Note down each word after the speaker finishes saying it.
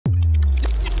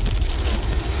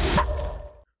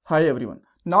Hi everyone.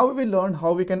 Now we will learn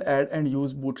how we can add and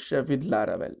use Bootstrap with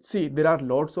Laravel. See, there are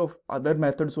lots of other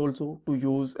methods also to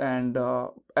use and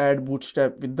add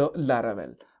Bootstrap with the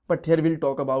Laravel. But here we'll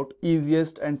talk about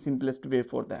easiest and simplest way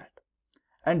for that.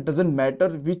 And doesn't matter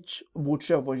which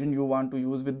Bootstrap version you want to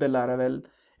use with the Laravel.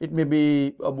 It may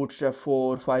be a Bootstrap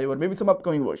 4, 5 or maybe some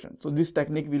upcoming version. So this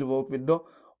technique will work with the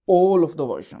all of the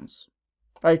versions,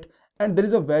 right? And there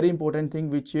is a very important thing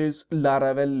which is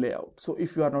Laravel layout. So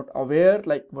if you are not aware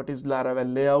like what is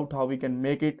Laravel layout, how we can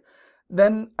make it,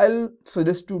 then I'll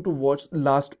suggest you to watch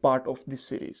last part of this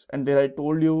series. And there I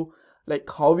told you like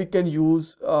how we can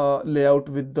use layout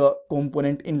with the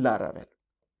component in Laravel.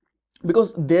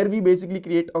 Because there we basically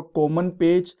create a common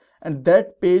page, and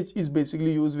that page is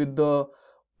basically used with the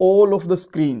all of the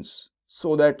screens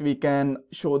so that we can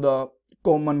show the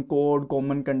common code,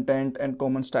 common content and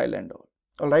common style and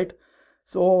all right.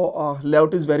 So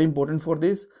layout is very important for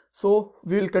this. So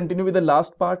we will continue with the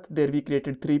last part. There we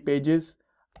created 3 pages,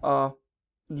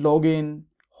 login,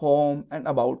 home and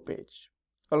about page.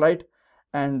 All right.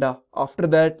 And after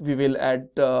that we will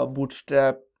add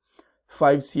Bootstrap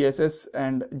 5 CSS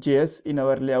and JS in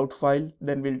our layout file.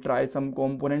 Then we'll try some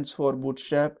components for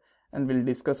Bootstrap and we'll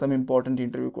discuss some important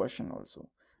interview question also.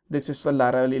 This is a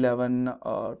Laravel 11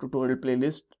 tutorial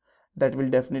playlist that will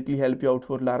definitely help you out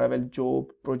for Laravel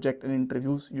job, project and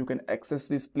interviews. You can access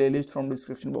this playlist from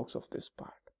description box of this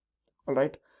part. All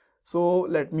right. So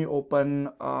let me open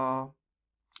one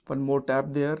more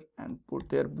tab there and put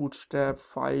there Bootstrap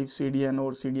 5 CDN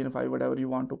or CDN 5, whatever you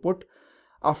want to put.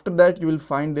 After that you will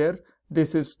find there,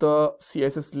 this is the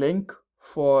CSS link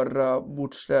for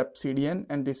Bootstrap CDN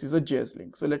and this is a JS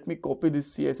link. So let me copy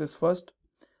this CSS first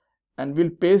and we'll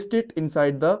paste it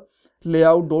inside the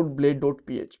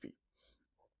layout.blade.php.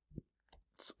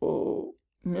 So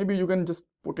maybe you can just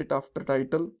put it after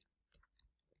title,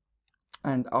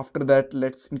 and after that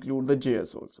let's include the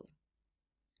JS also,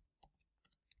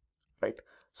 right?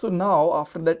 So now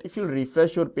after that if you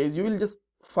refresh your page, you will just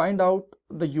find out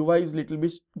the UI is little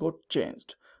bit got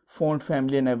changed, font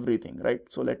family and everything, right?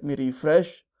 So let me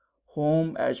refresh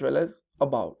home as well as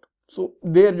about. So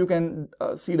there you can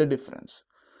see the difference.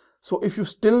 So if you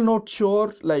still not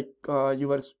sure like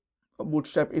your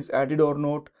Bootstrap is added or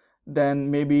not, then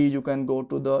maybe you can go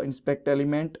to the inspect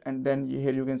element and then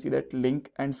here you can see that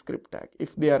link and script tag.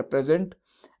 If they are present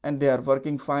and they are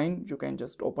working fine, you can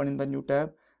just open in the new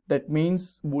tab. That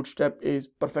means Bootstrap is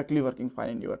perfectly working fine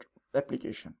in your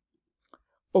application.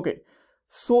 Okay,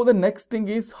 so the next thing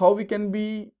is how we can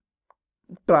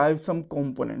try some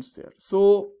components there.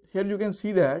 So here you can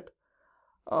see that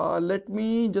let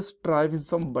me just try with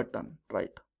some button,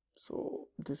 right? So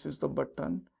this is the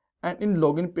button, and in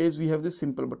login page we have this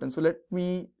simple button. So let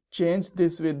me change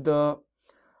this with the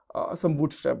some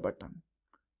Bootstrap button.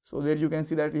 So there you can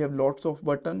see that we have lots of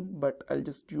button, but I'll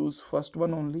just use first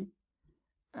one only,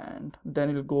 and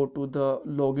then we'll go to the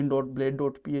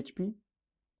login.blade.php,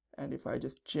 and if I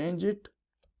just change it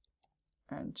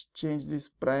and change this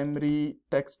primary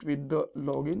text with the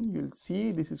login, you'll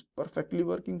see this is perfectly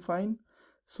working fine.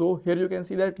 So here you can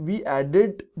see that we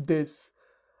added this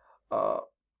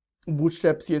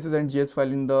Bootstrap CSS and JS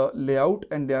file in the layout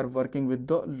and they are working with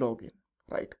the login,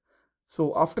 right?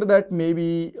 So after that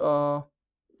maybe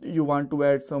you want to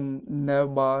add some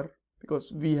nav bar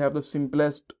because we have the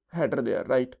simplest header there,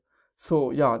 right?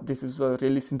 So yeah, this is a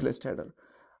really simplest header.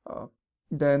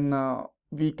 Then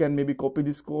we can maybe copy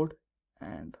this code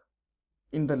and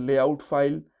in the layout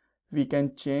file we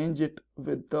can change it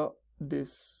with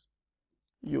this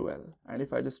UL, and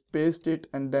if I just paste it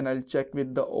and then I'll check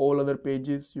with the all other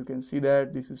pages, you can see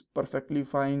that this is perfectly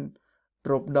fine.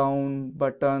 Drop down,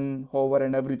 button, hover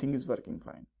and everything is working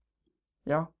fine.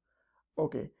 Yeah.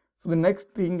 Okay, so the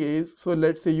next thing is, so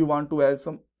let's say you want to add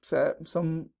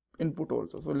some input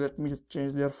also. So let me just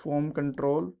change their form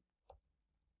control.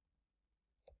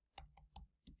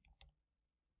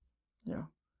 Yeah,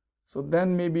 so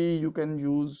then maybe you can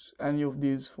use any of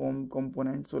these form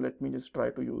components. So let me just try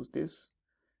to use this.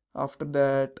 After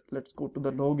that let's go to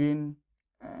the login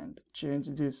and change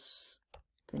these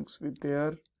things with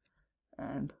there,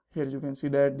 and here you can see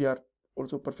that they are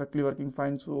also perfectly working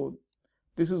fine. So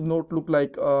this is not look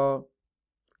like a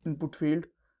input field,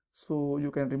 so you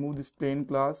can remove this plain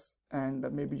class and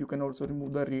maybe you can also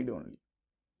remove the read only,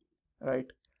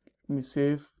 right? Let me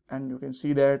save and you can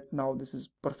see that now this is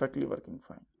perfectly working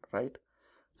fine, right?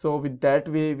 So with that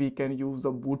way we can use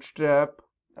the Bootstrap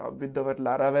with our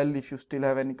Laravel. If you still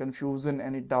have any confusion,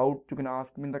 any doubt, you can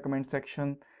ask me in the comment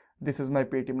section. This is my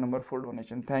Paytm number for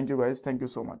donation. Thank you guys. Thank you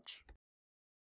so much.